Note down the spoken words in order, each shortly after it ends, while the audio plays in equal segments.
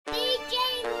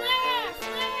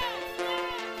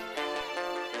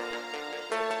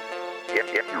Yo,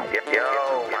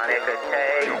 my nigga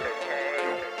Tay.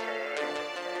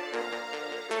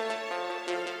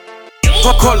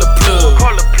 Call a plug.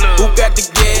 Who got the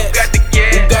gas?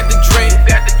 Who got the drink?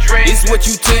 It's what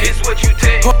you take.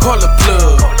 Call a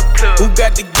plug. Who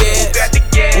got the gas?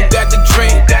 Who got the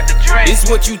drink? It's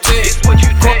what you take.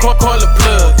 Call a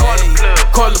plug.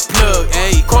 Call a plug.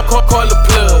 Ayy. Call a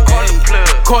plug.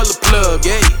 Call a plug.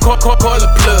 Ayy. Call a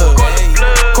plug.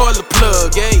 Call a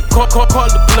plug. Ayy. Call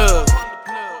a plug.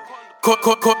 Call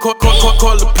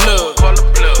a plug.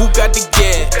 Who got the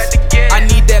gas? I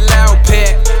need that loud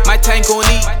pack. My tank gon'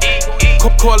 eat.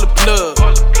 Call a plug.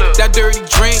 That dirty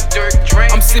drink.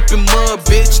 I'm sipping mud,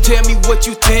 bitch. Tell me what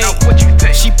you think.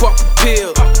 She pop a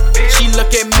pill. She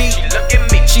look at me.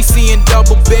 She seeing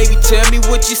double, baby. Tell me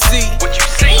what you see.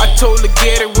 I told her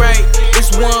get it right. It's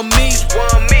one me.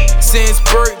 Since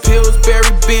Burt,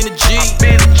 Pillsbury, been a G.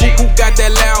 Who got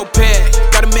that loud pack?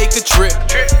 Gotta make a trip.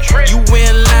 You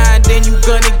in line, then you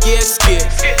gonna get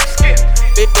skipped.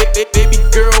 Baby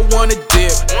girl wanna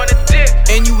dip.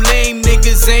 And you lame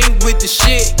niggas ain't with the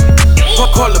shit.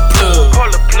 Call a plug.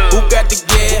 Who got the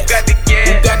gas?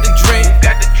 Who got the drink?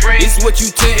 It's what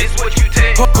you take.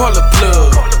 Call a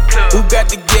plug. Who got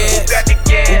the gas?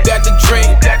 Who got the drink?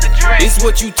 It's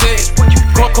what you take.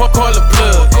 Call a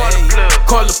plug.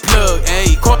 Call a plug.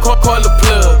 Ayy. Call a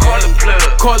plug.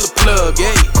 Call a plug.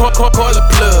 Ayy. Call a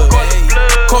plug.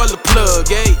 Call a plug.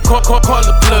 Ayy. Call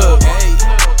a plug.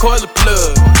 Call a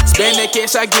plug. Spend that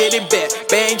cash, I get it back.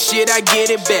 Bang shit, I get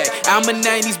it back. I'm a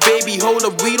 90s baby, hold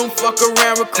up, we don't fuck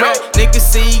around with crack. Niggas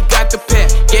say he got the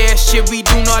pack. Gas shit, we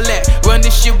do all that. Run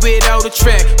this shit without a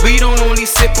track. We don't only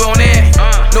sip on that.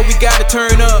 No, we gotta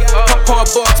turn up. Hard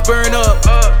box burn up.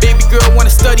 Baby girl wanna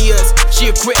study us.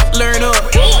 She a quick learn up.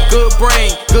 Good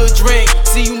brain, good drink.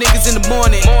 See you niggas in the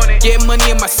morning. Get money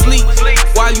in my sleep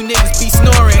while you niggas be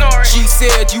snoring. She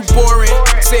said you boring.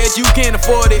 Said you can't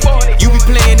afford it. You be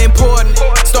playing important.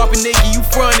 Stopping nigga, you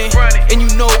frontin'. And you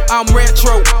know I'm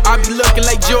retro. I be looking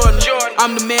like Jordan.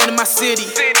 I'm the man in my city.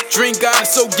 Drink God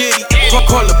so giddy.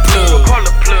 Call a plug.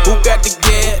 Who got the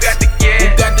gas? Who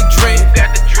got the drink?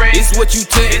 It's what you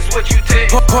take.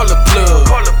 Call a plug.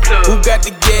 Who got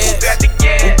the gas?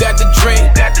 Who got the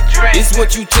drink? It's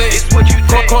what you take.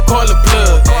 Call a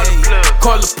plug.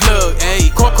 Call a plug.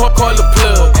 Ayy. Call a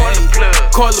plug.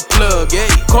 Call a plug.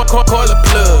 Ayy. Call a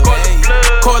plug.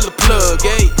 Call a plug.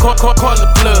 Ayy. Call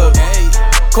a plug.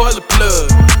 Call a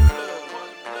plug.